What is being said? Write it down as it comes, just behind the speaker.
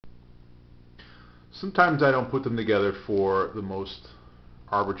sometimes I don't put them together for the most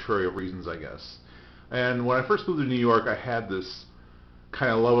arbitrary of reasons, I guess. And when I first moved to New York, I had this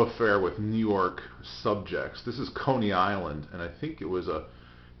kind of love affair with New York subjects. This is Coney Island, and I think it was a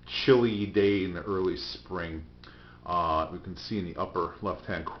chilly day in the early spring. We can see in the upper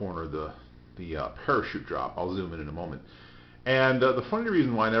left-hand corner the parachute drop. I'll zoom in a moment. And the funny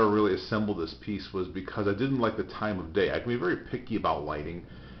reason why I never really assembled this piece was because I didn't like the time of day. I can be very picky about lighting,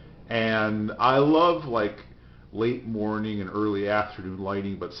 and I love like late morning and early afternoon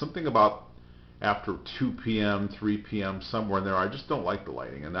lighting, but something about after 2 p.m., 3 p.m., somewhere in there, I just don't like the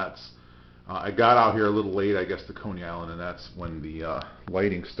lighting. And that's, I got out here a little late, I guess, to Coney Island, and that's when the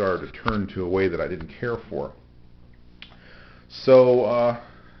lighting started to turn to a way that I didn't care for. So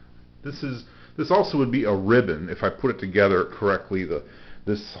this also would be a ribbon. If I put it together correctly,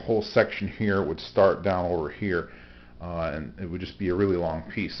 this whole section here would start down over here, and it would just be a really long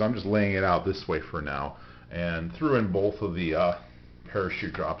piece. So I'm just laying it out this way for now, and threw in both of the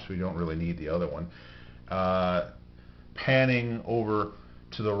parachute drops. We don't really need the other one. Panning over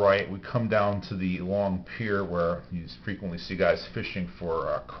to the right, we come down to the long pier where you frequently see guys fishing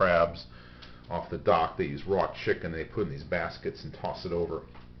for crabs off the dock. They use raw chicken, they put in these baskets and toss it over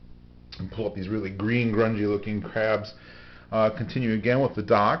and pull up these really green, grungy looking crabs. Continue again with the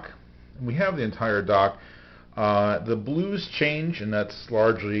dock, and we have the entire dock. The blues change, and that's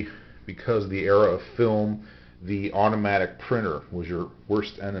largely because the era of film. The automatic printer was your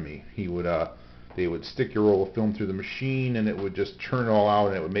worst enemy. They would stick your roll of film through the machine, and it would just churn it all out,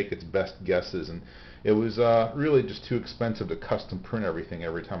 and it would make its best guesses. And it was really just too expensive to custom print everything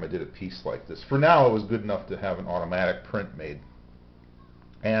every time I did a piece like this. For now, it was good enough to have an automatic print made.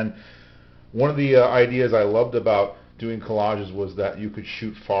 And one of the ideas I loved about doing collages was that you could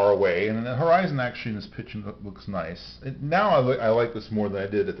shoot far away, and the horizon actually in this picture looks nice. Now I like this more than I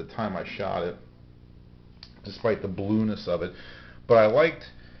did at the time I shot it, despite the blueness of it. But I liked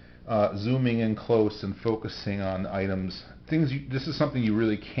zooming in close and focusing on items. This is something you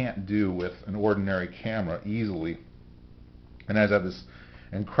really can't do with an ordinary camera easily. And as I have this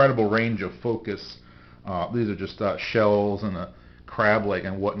incredible range of focus, these are just shells and a crab leg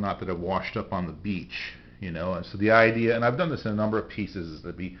and whatnot that have washed up on the beach. And so the idea, and I've done this in a number of pieces, is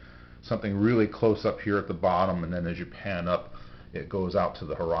to be something really close up here at the bottom, and then as you pan up, it goes out to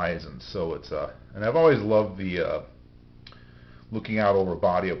the horizon. So it's and I've always loved the looking out over a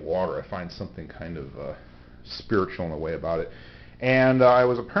body of water. I find something kind of spiritual in a way about it. And I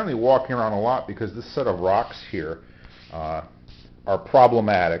was apparently walking around a lot because this set of rocks here are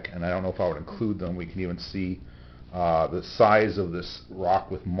problematic, and I don't know if I would include them. We can even see the size of this rock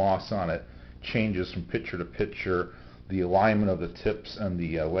with moss on it changes from picture to picture. The alignment of the tips and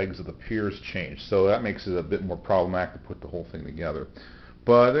the legs of the piers change, so that makes it a bit more problematic to put the whole thing together.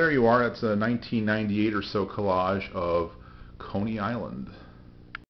 But there you are. That's a 1998 or so collage of Coney Island.